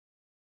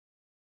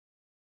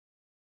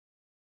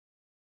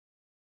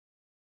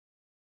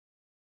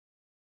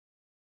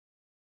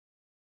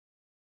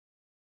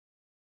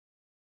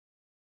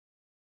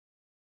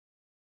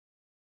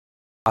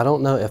I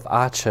don't know if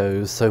I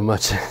chose so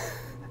much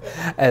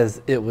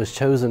as it was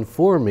chosen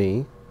for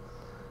me.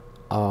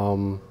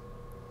 I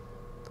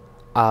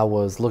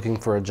was looking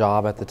for a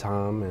job at the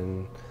time,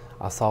 and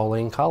I saw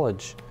Lane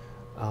College,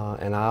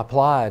 and I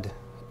applied.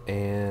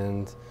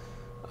 And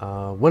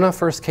when I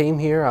first came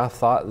here, I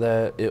thought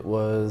that it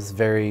was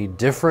very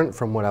different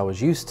from what I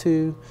was used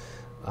to,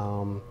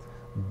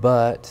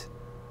 but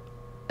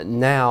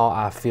now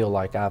I feel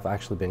like I've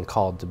actually been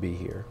called to be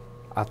here.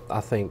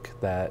 I think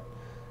that,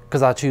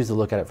 because I choose to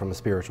look at it from a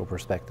spiritual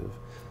perspective,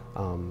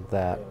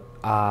 that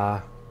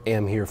I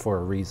am here for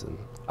a reason.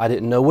 I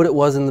didn't know what it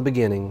was in the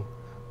beginning,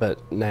 but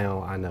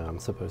now I know I'm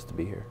supposed to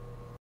be here.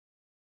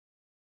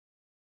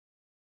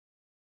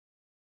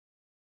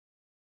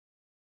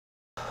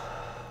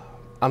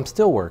 I'm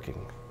still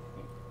working.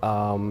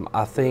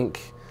 I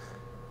think,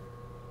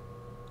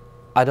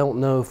 I don't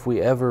know if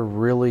we ever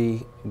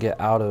really get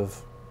out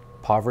of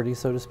poverty,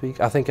 so to speak.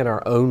 I think in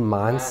our own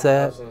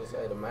mindset. I was going to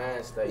say the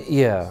mind state.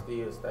 Yeah.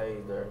 Still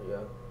stays there, yeah.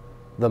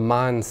 The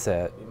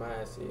mindset. The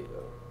mindset,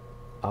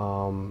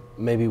 though.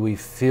 Maybe we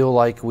feel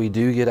like we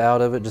do get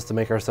out of it just to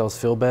make ourselves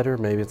feel better.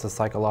 Maybe it's a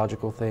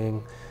psychological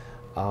thing.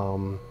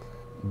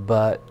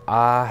 But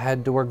I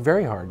had to work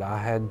very hard. I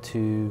had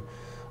to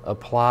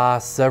apply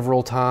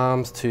several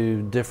times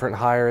to different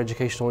higher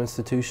educational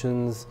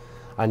institutions.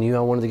 I knew I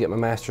wanted to get my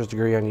master's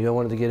degree. I knew I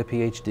wanted to get a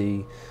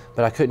PhD,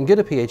 but I couldn't get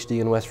a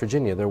PhD in West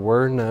Virginia. There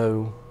were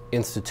no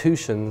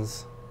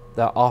institutions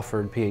that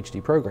offered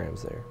PhD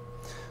programs there.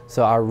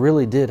 So I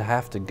really did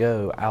have to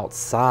go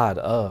outside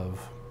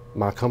of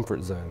my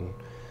comfort zone.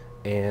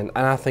 And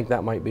I think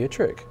that might be a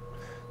trick,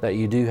 that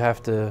you do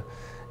have to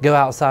go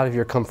outside of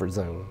your comfort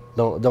zone.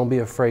 Don't be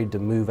afraid to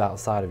move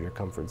outside of your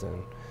comfort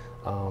zone.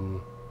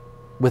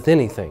 With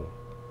anything.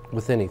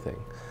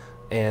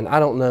 And I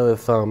don't know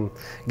if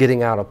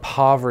getting out of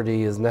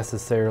poverty is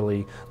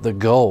necessarily the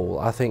goal.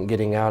 I think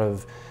getting out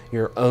of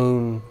your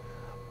own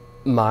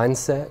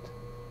mindset,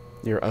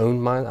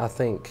 I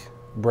think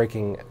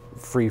breaking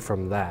free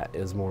from that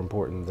is more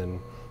important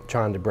than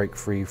trying to break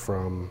free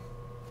from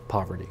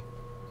poverty.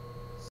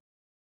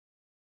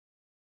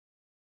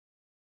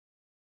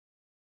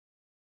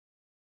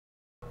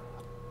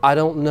 I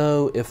don't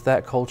know if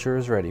that culture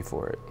is ready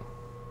for it.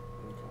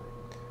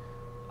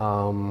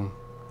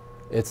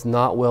 It's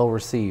not well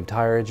received.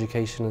 Higher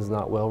education is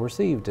not well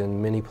received in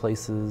many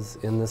places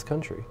in this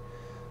country.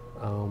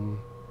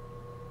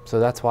 So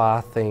that's why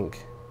I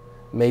think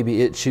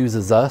maybe it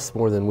chooses us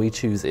more than we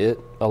choose it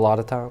a lot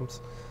of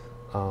times.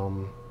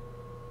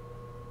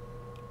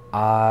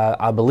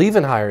 I believe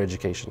in higher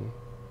education,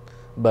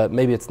 but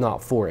maybe it's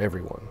not for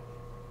everyone.